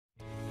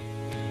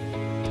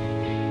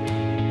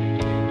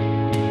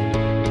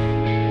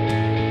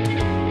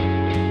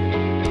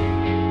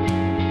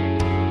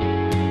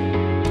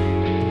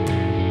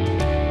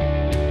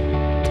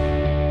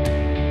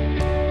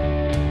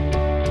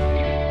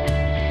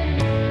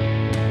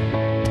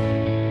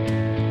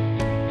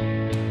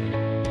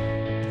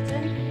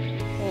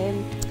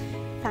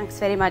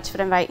very much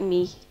for inviting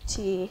me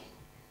to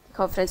the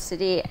conference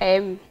today.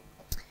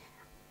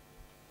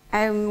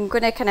 I'm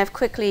going to kind of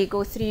quickly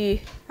go through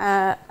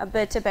a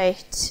bit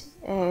about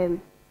the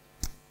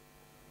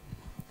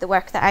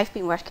work that I've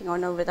been working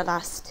on over the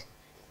last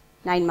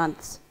 9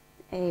 months.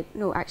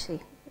 No, actually,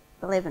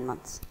 11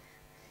 months.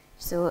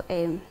 So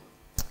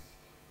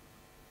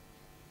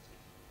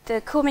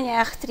the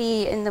Cominiach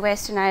 3 in the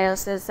Western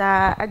Isles is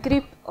a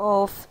group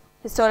of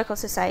historical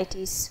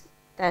societies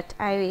that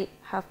I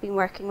have been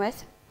working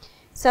with.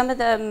 Some of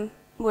them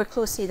more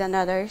closely than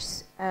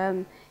others.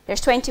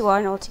 There's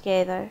 21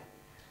 altogether,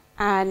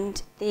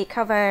 and they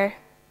cover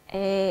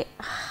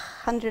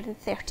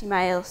 130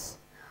 miles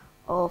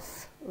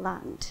of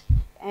land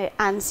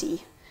and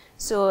sea.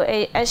 So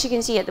as you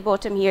can see at the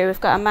bottom here, we've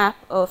got a map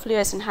of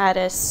Lewis and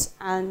Harris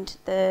and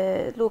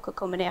the local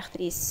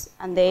Communiachtaries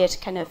and their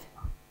kind of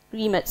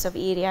remits of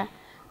area,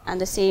 and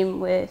the same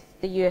with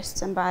the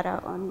US and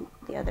Barra on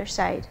the other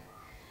side.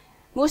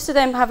 Most of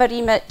them have a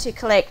remit to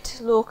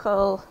collect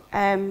local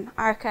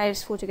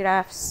archives,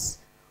 photographs,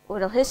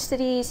 oral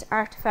histories,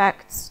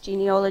 artifacts,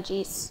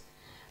 genealogies.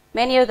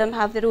 Many of them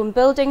have their own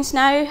buildings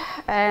now.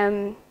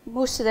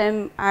 Most of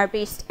them are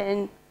based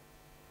in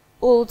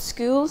old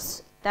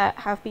schools that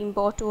have been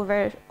bought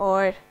over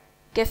or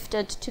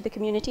gifted to the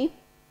community.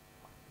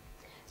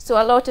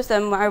 So a lot of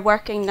them are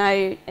working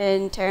now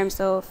in terms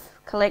of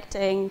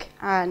collecting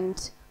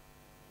and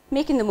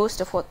making the most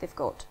of what they've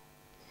got.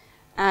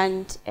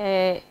 And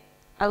a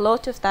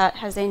lot of that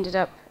has ended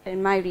up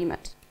in my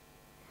remit.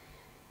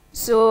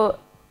 So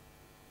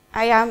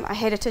I am a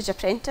heritage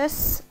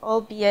apprentice,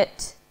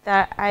 albeit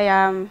that I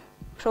am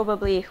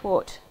probably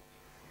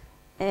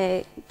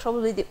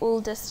probably the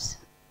oldest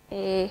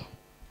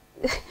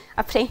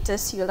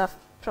apprentice you'll have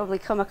probably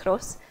come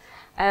across.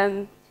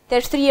 There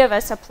are 3 of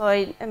us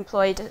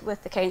employed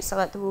with the council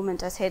at the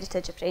moment as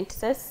heritage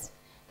apprentices,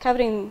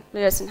 covering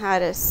Lewis and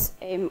Harris,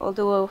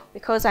 although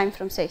because I'm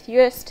from South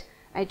Uist,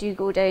 I do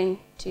go down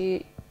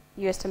to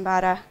Uist and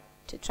Barra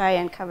to try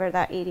and cover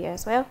that area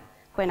as well,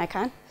 when I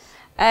can.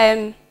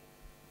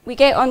 We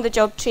get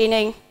on-the-job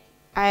training,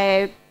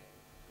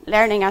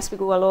 learning as we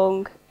go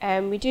along.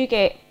 We do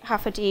get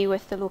half a day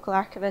with the local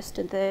archivist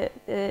and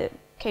the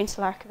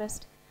council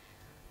archivist.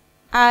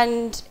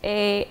 And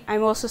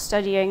I'm also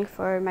studying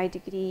for my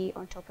degree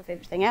on top of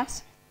everything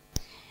else.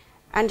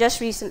 And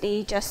just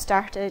recently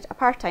started a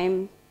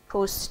part-time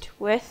post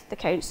with the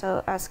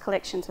council as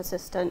collections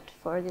assistant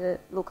for the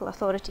local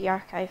authority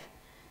archive.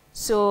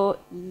 So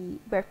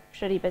we're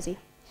pretty busy.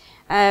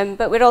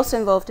 But we're also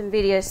involved in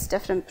various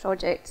different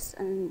projects,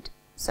 and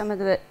some of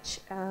which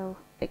I'll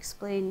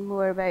explain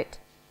more about.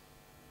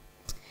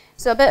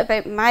 So a bit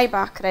about my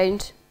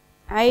background.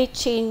 I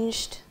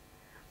changed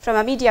from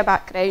a media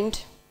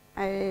background.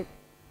 I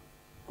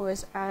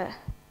was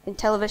in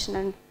television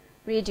and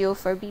radio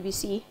for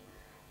BBC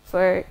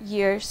for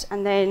years,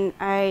 and then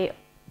I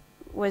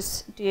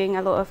was doing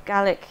a lot of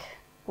Gaelic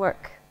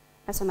work,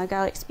 as I'm a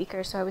Gaelic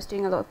speaker, so I was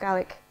doing a lot of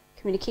Gaelic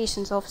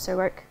communications officer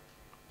work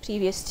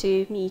previous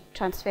to me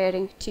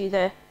transferring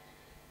to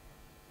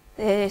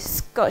the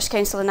Scottish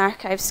Council and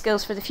Archives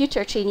Skills for the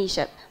Future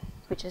traineeship,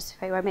 which is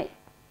how I met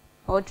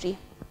Audrey.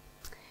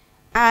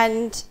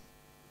 And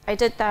I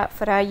did that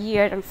for a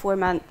year and 4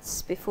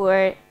 months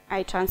before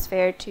I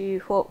transferred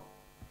to what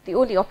the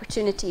only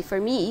opportunity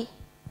for me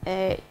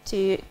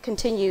to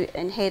continue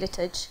in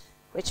heritage,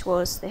 which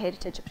was the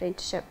Heritage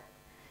Apprenticeship.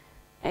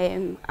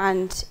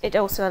 And it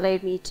also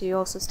allowed me to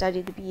also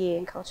study the BA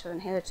in Culture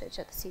and Heritage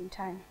at the same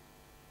time.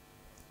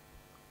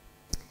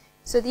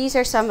 So these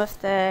are some of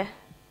the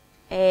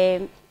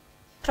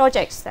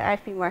projects that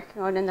I've been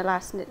working on in the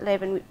last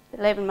 11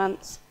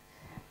 months.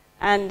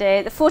 And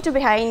the photo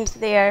behind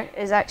there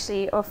is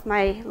actually of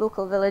my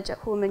local village at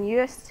home in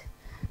Uist.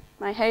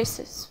 My house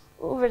is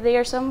over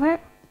there somewhere.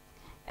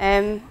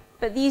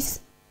 But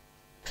these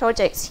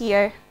projects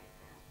here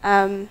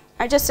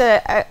are just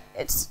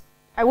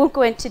I won't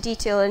go into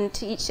detail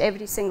into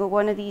every single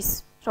one of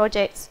these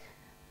projects,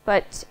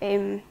 but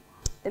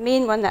the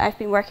main one that I've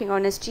been working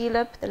on is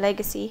GLIB, the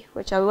legacy,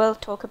 which I will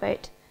talk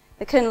about.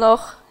 The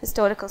Kinloch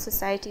Historical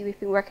Society, we've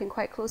been working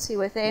quite closely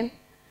with them.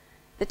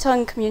 The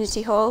Tongue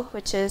Community Hall,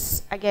 which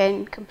is,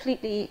 again,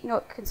 completely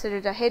not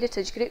considered a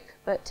heritage group,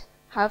 but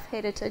have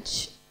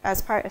heritage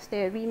as part of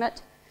their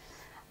remit.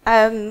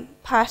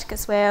 Park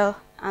as well,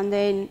 and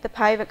then the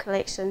private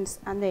collections,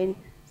 and then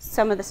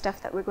some of the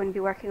stuff that we're going to be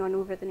working on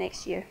over the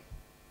next year.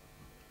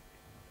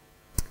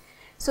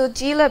 So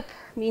GLIB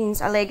means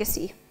a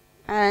legacy,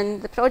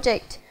 and the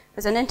project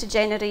was an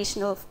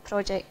intergenerational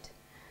project,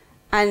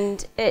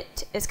 and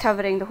it is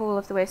covering the whole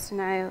of the Western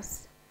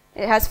Isles.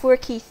 It has 4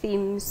 key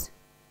themes.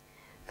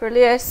 For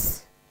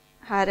Lewis,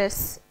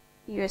 Harris,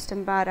 Uist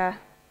and Barra,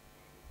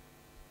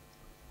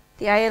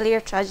 the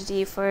Iolair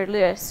tragedy for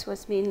Lewis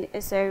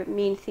is their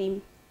main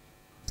theme,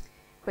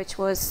 which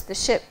was the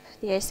ship,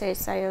 the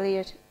SS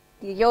Iolair,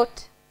 the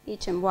yacht,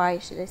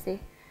 HMY should I say,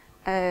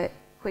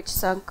 which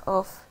sunk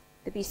off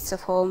the Beasts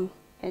of Holm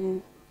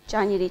in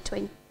January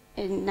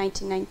in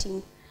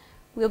 1919,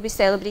 we'll be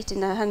celebrating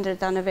the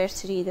 100th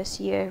anniversary this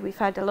year. We've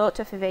had a lot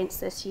of events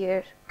this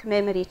year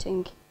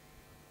commemorating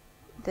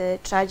the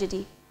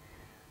tragedy.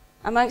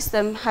 Amongst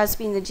them has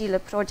been the GLA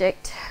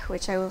project,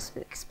 which I will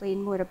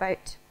explain more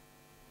about.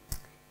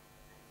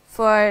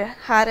 For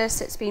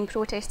Harris, it's been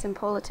protest and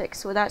politics,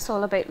 so that's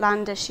all about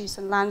land issues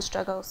and land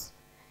struggles,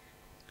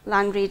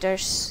 land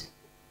raiders,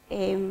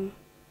 and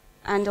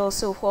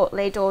also what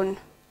led on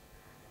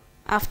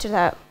after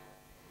that.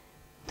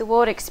 The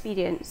war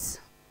experience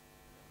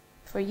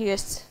for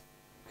youth,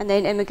 and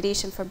then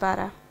immigration for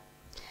Barra.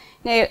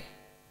 Now,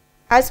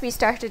 as we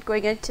started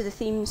going into the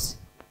themes,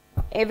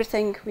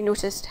 everything we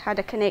noticed had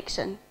a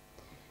connection.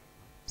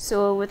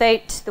 So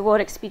without the war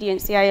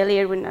experience, the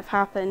ILA wouldn't have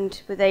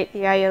happened. Without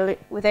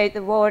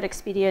the war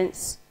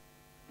experience,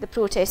 the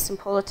protests and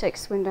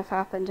politics wouldn't have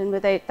happened. And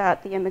without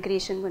that, the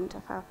immigration wouldn't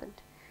have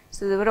happened.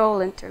 So they were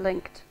all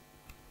interlinked.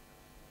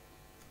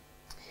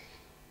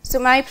 So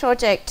my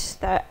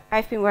project that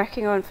I've been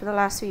working on for the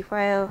last wee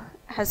while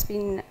has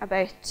been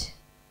about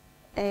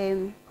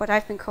what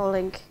I've been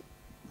calling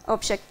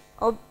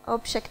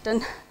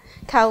objecten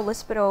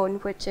cowless brawn,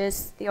 which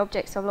is the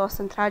objects of loss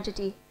and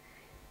tragedy.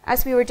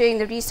 As we were doing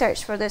the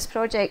research for this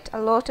project, a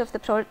lot of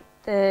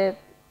the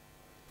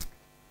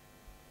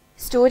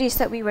stories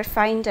that we were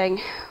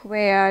finding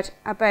were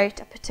about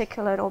a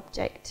particular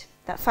object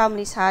that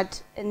families had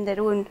in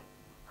their own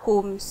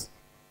homes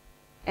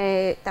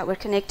that were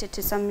connected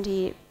to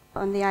somebody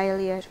on the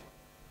Isle.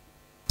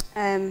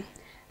 And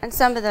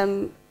some of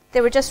them,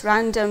 they were just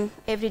random,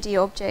 everyday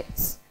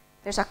objects.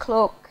 There's a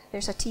clock,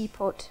 there's a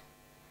teapot,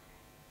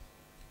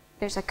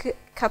 there's a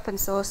cup and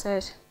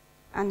saucer,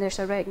 and there's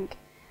a ring.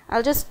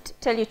 I'll just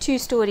tell you 2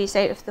 stories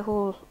out of the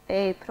whole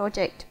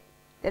project.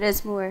 There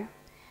is more,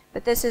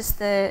 but this is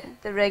the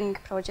ring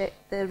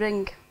project, the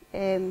ring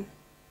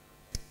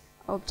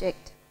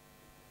object.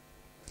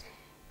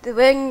 The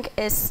ring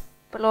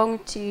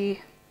belonged to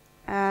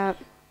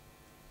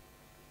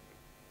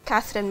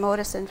Catherine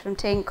Morrison from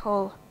Tenk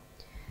Hall.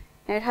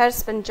 Now, her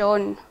husband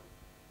John,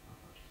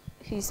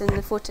 who's in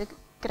the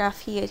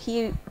photograph here,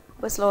 he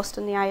was lost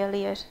on the Isle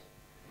Ayr.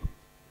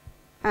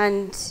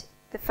 And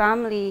the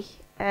family,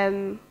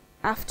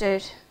 after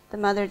the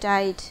mother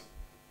died,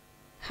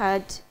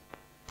 had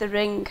the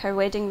ring, her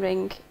wedding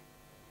ring,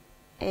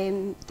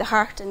 the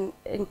heart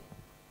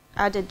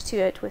added to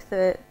it with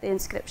the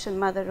inscription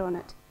mother on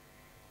it.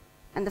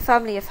 And the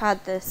family have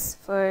had this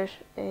for,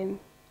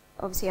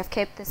 obviously I've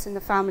kept this in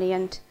the family,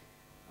 and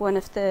one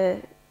of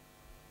the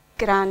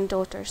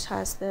granddaughters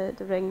has the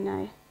ring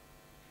now.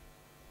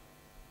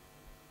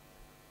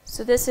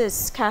 So this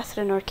is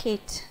Catherine or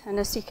Kate, and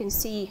as you can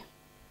see,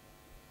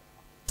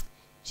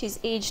 she's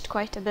aged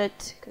quite a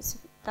bit, because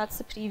that's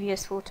the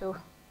previous photo,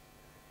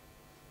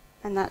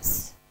 and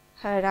that's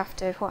her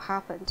after what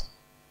happened.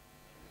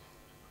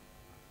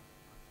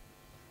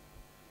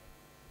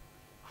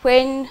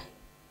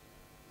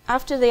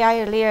 After the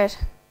Isle Ayr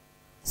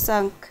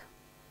sunk,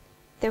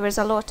 there was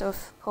a lot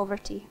of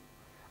poverty,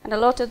 and a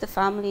lot of the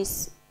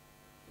families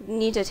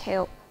needed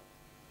help.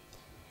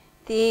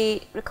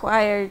 They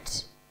required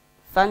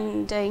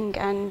funding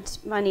and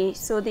money,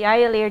 so the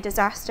Isle Ayr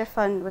Disaster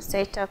Fund was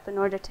set up in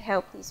order to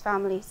help these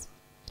families.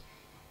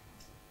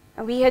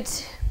 And we had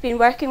been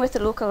working with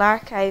the local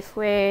archive,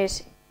 where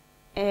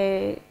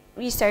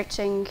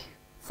researching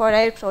for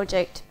our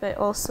project, but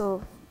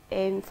also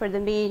for the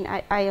main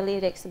Isle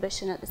Ayr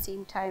exhibition at the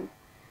same time.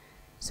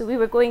 So we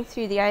were going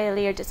through the Isle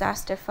Ayr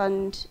Disaster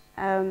Fund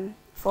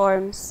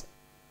forms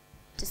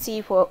to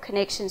see what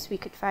connections we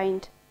could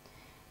find.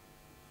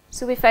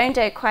 So we found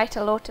out quite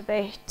a lot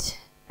about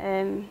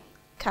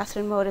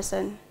Catherine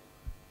Morrison,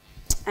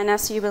 and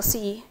as you will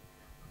see,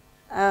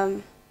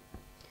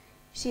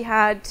 she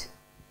had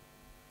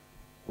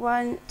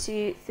 1,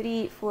 2,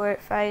 3, 4,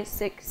 5,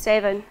 6,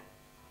 7,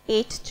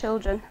 8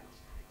 children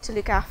to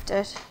look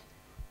after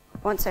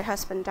once her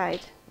husband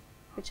died,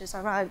 which is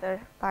a rather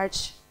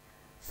large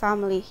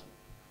family,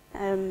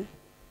 and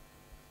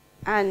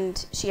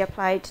she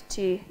applied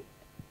to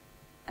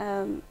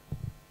the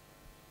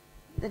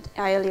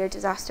Isle Ayr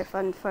Disaster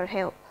Fund for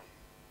help.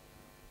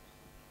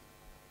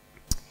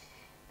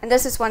 And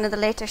this is one of the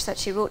letters that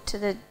she wrote to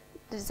the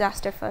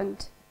Disaster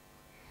Fund.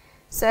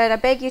 Sir, I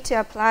beg you to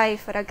apply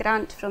for a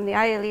grant from the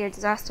Isle Ayr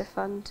Disaster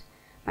Fund.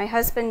 My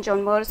husband,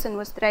 John Morrison,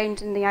 was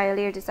drowned in the Isle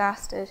Ayr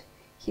disaster.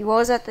 He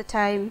was at the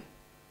time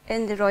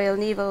in the Royal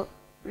Naval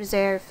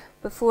Reserve.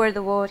 Before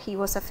the war, he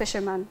was a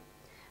fisherman.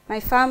 My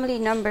family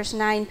numbers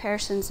 9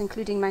 persons,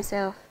 including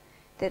myself.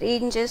 Their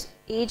ages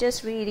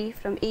vary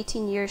from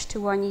 18 years to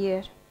 1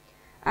 year.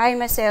 I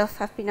myself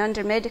have been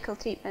under medical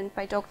treatment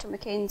by Dr.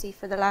 Mackenzie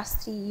for the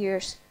last 3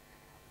 years,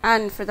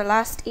 and for the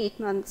last 8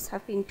 months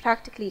have been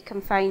practically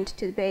confined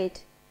to the bed.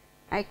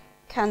 I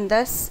am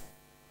thus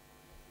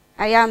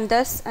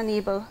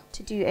unable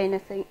to do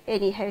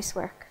any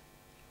housework.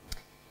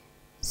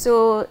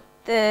 So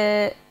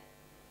the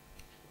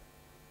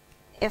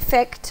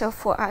effect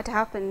of what had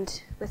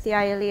happened with the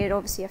Isle Ayr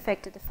obviously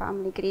affected the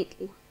family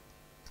greatly.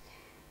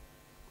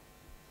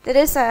 There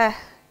is a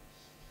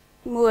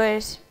more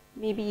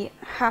maybe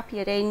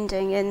happier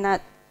ending in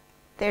that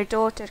their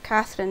daughter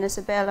Catherine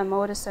Isabella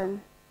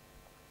Morrison,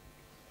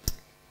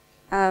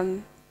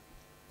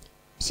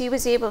 she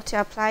was able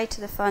to apply to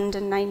the fund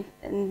later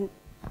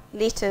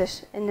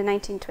in the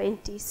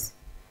 1920s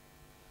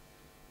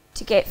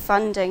to get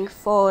funding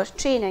for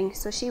training.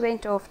 So she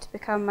went off to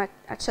become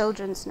a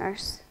children's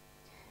nurse.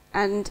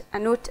 And a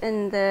note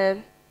in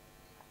the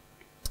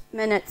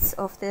minutes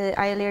of the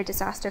Iolair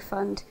Disaster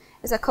Fund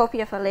is a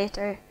copy of a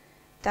letter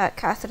that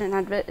Catherine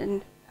had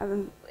written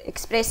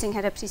expressing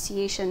her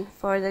appreciation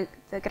for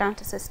the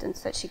grant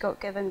assistance that she got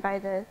given by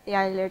the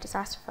Iolair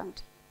Disaster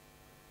Fund.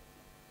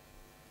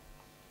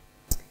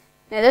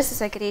 Now this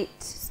is a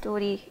great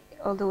story,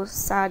 although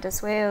sad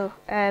as well.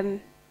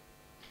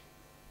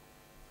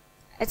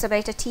 It's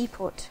about a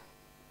teapot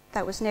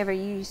that was never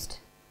used.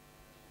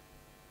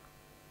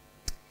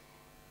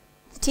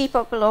 The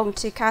teapot belonged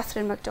to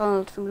Catherine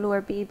MacDonald from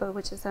Lower Babel,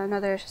 which is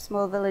another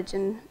small village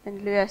in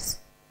Lewis.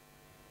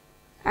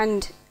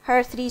 And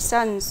her 3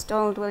 sons,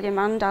 Donald, William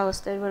and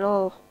Alistair, were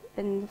all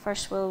in the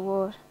First World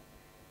War,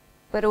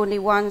 but only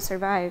one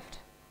survived.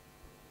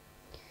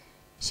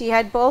 She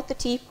had bought the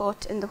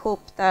teapot in the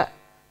hope that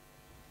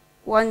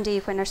one day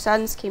when her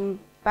sons came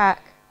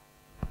back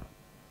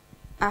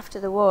after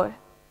the war,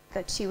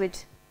 that she would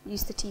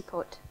use the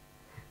teapot.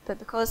 But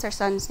because her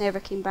sons never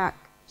came back,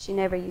 she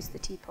never used the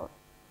teapot.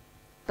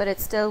 But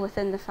it's still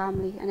within the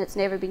family, and it's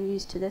never been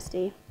used to this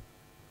day.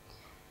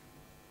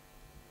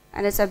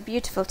 And it's a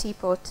beautiful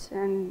teapot,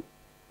 and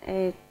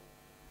the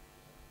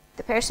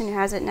person who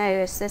has it now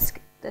is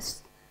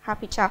this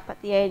happy chap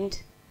at the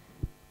end,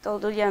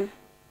 Donald William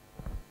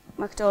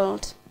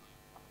MacDonald.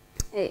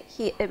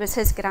 It was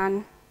his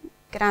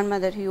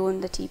grandmother who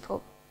owned the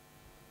teapot.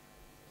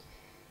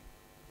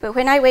 But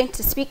when I went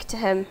to speak to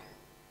him,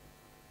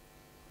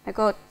 I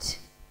got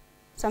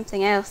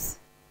something else.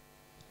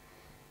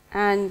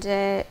 And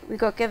we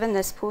got given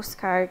this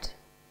postcard.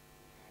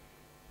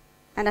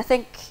 And I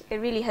think it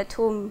really hit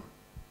home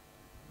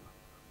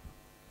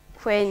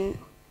when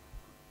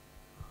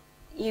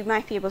you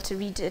might be able to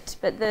read it.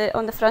 But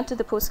on the front of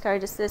the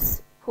postcard is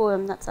this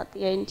poem that's at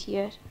the end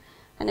here.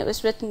 And it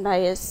was written by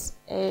his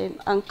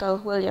uncle,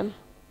 William.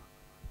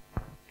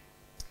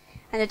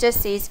 And it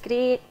just says,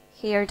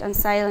 grey-haired and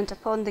silent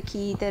upon the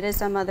quay, there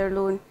is a mother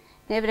lone.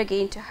 Never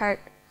again to her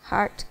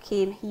heart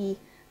came he,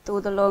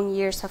 though the long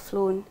years have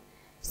flown.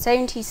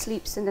 Sound he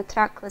sleeps in the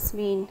trackless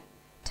main.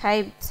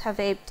 Tides have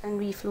ebbed and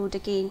reflowed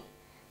again.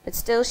 But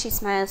still she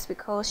smiles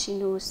because she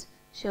knows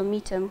she'll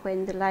meet him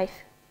when the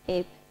life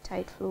ebb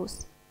tide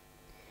flows.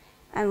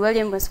 And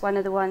William was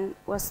the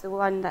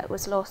one that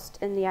was lost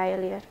in the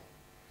Iolair.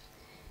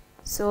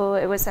 So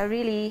it was a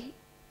really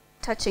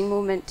touching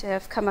moment to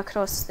have come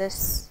across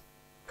this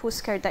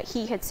postcard that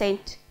he had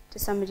sent to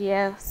somebody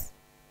else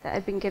that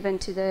had been given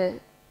to the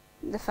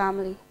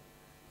family.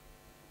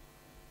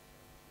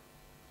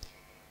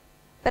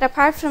 But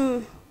apart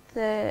from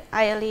the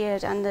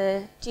Iolair and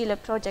the Gila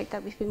project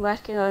that we've been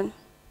working on,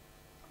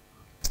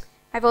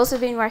 I've also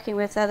been working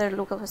with other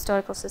local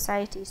historical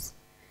societies.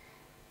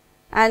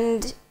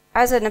 And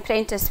as an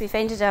apprentice, we've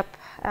ended up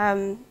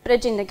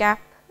bridging the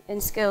gap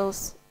in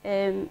skills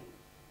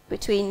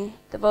between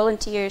the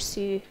volunteers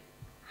who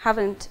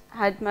haven't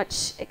had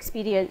much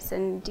experience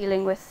in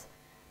dealing with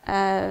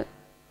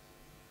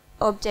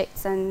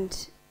objects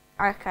and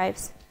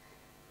archives.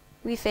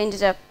 We've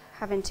ended up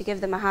having to give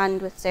them a hand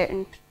with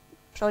certain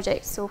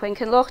projects. So when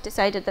Kinloch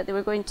decided that they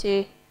were going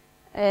to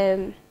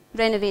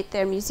renovate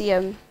their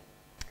museum,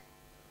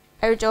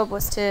 our job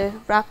was to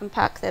wrap and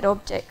pack their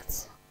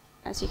objects.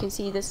 As you can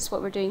see, this is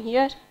what we're doing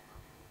here.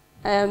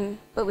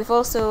 But we've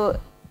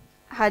also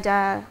had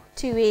a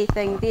two-way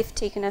thing. They've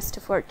taken us to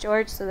Fort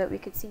George so that we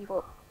could see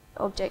what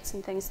objects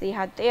and things they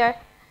had there.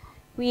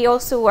 We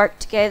also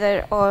worked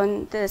together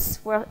on this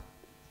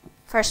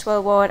First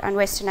World War and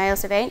Western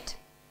Isles event.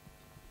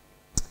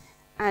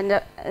 And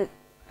a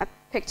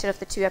picture of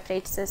the 2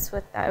 apprentices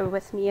that are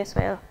with me as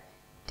well,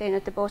 down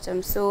at the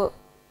bottom. So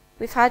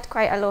we've had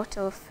quite a lot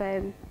of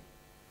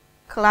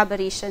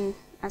collaboration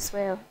as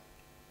well.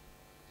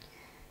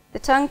 The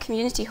Tongue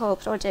Community Hall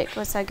project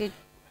was an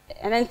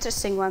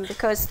interesting one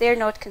because they're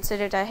not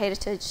considered a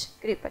heritage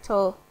group at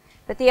all,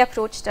 but they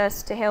approached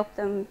us to help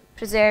them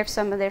preserve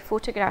some of their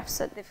photographs.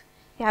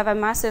 They have a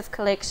massive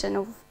collection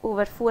of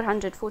over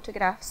 400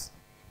 photographs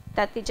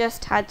that they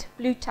just had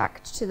blue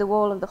tacked to the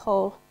wall of the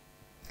hall.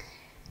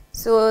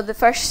 So the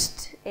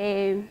first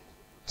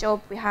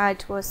job we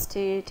had was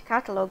to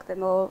catalogue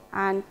them all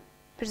and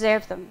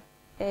preserve them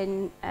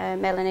in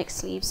Mellon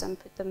sleeves and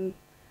put them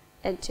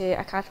into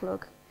a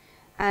catalogue.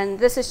 And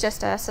this is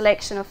just a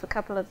selection of a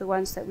couple of the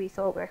ones that we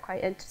thought were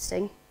quite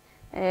interesting.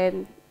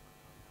 Fundraising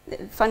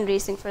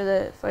for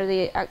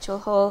the actual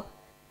hall.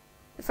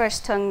 The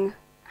first Tongue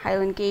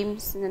Highland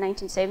Games in the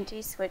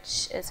 1970s,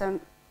 which is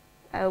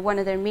one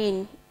of their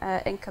main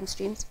income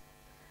streams.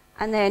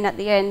 And then at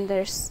the end,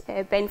 there's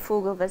Ben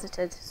Fogel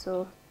visited,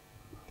 so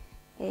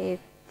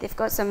they've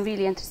got some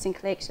really interesting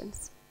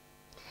collections.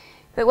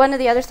 But one of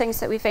the other things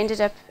that we've ended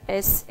up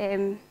is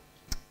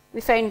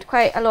we found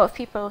quite a lot of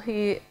people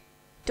who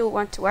don't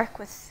want to work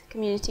with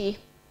community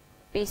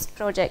based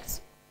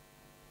projects.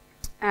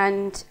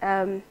 And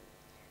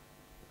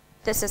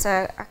this is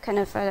a kind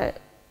of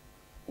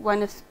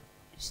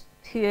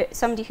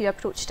somebody who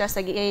approached us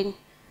again,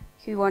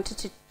 who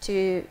wanted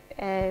to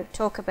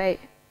talk about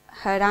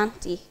her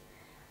auntie,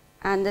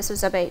 and this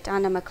was about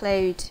Anna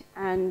MacLeod,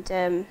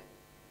 and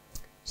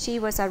she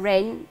was a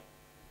wren,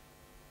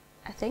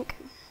 I think,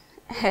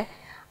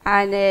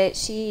 and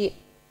she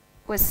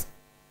was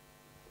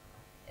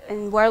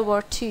in World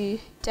War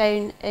II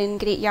down in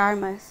Great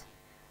Yarmouth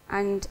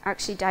and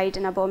actually died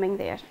in a bombing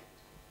there.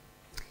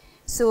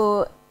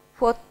 So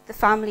what the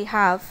family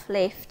have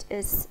left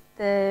is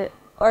the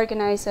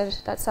organiser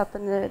that's up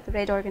in the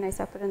red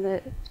organiser up in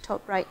the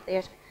top right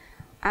there.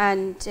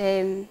 And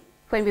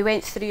when we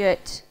went through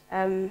it,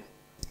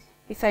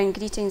 we found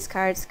greetings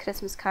cards,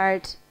 Christmas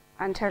card,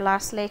 and her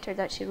last letter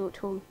that she wrote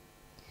home.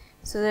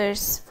 So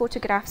there's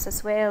photographs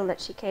as well that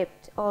she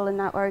kept all in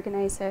that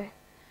organiser.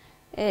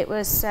 It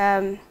was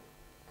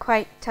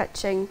quite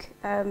touching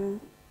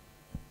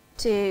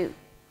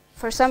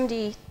for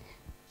somebody.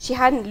 She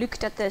hadn't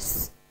looked at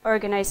this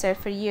organiser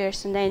for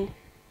years, and then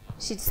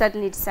she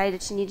suddenly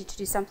decided she needed to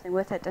do something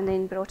with it, and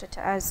then brought it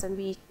to us, and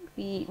we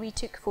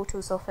took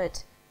photos of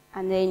it,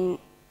 and then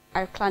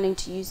are planning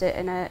to use it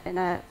in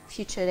a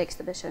future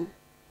exhibition.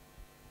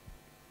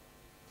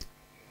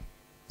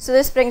 So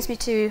this brings me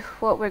to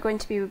what we're going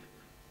to be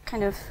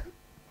kind of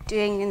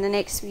doing in the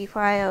next wee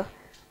while.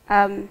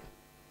 A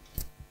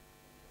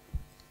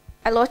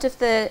lot of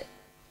the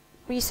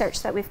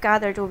research that we've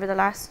gathered over the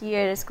last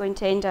year is going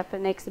to end up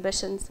in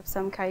exhibitions of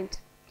some kind.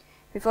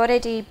 We've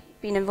already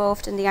been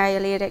involved in the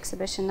ILA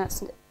exhibition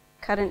that's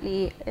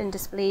currently in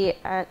display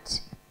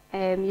at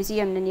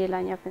Museum na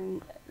Níoláin up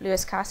in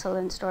Lewis Castle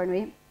in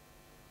Stornoway.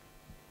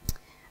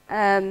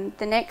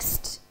 The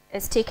next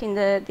is taking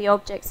the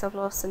objects of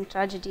loss and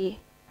tragedy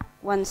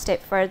one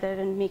step further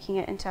and making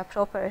it into a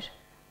proper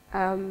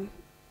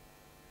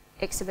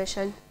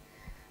exhibition.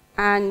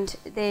 And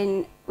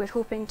then we're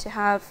hoping to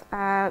have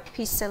a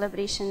peace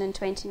celebration in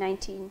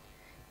 2019,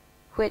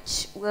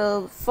 which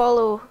will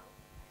follow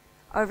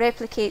or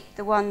replicate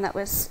the one that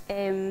was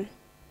back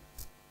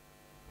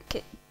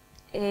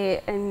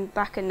in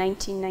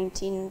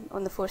 1919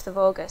 on the 4th of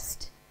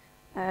August.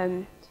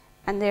 And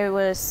there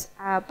was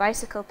a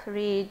bicycle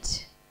parade,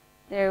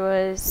 there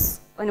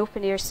was an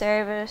open air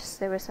service,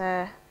 there was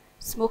a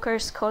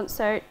smokers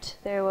concert,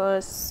 there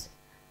was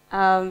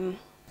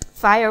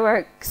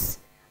fireworks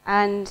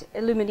and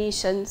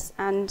illuminations,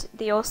 and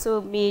they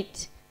also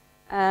made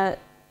the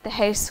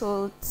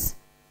households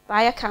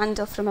buy a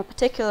candle from a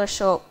particular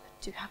shop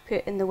to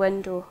put in the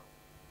window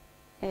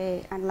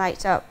and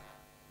light up.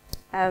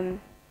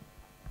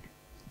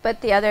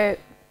 But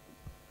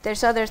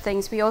there's other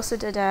things. We also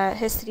did a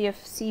history of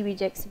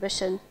seaweed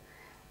exhibition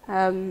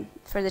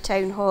for the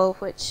town hall,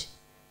 which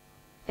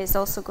is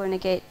also going to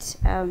get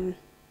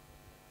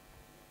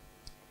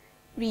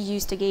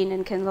reused again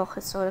in Kinloch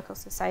Historical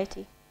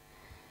Society.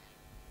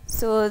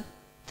 So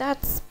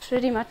that's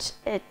pretty much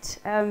it.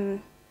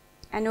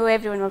 I know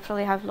everyone will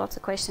probably have lots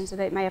of questions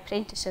about my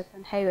apprenticeship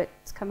and how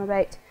it's come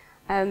about.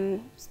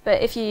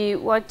 But if you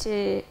want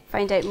to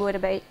find out more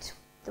about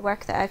the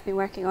work that I've been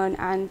working on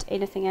and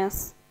anything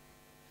else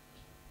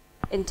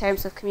in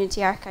terms of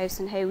community archives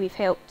and how we've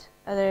helped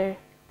other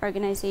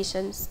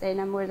organisations, then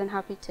I'm more than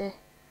happy to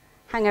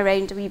hang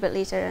around a wee bit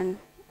later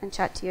and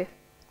chat to you.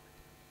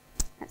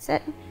 That's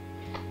it.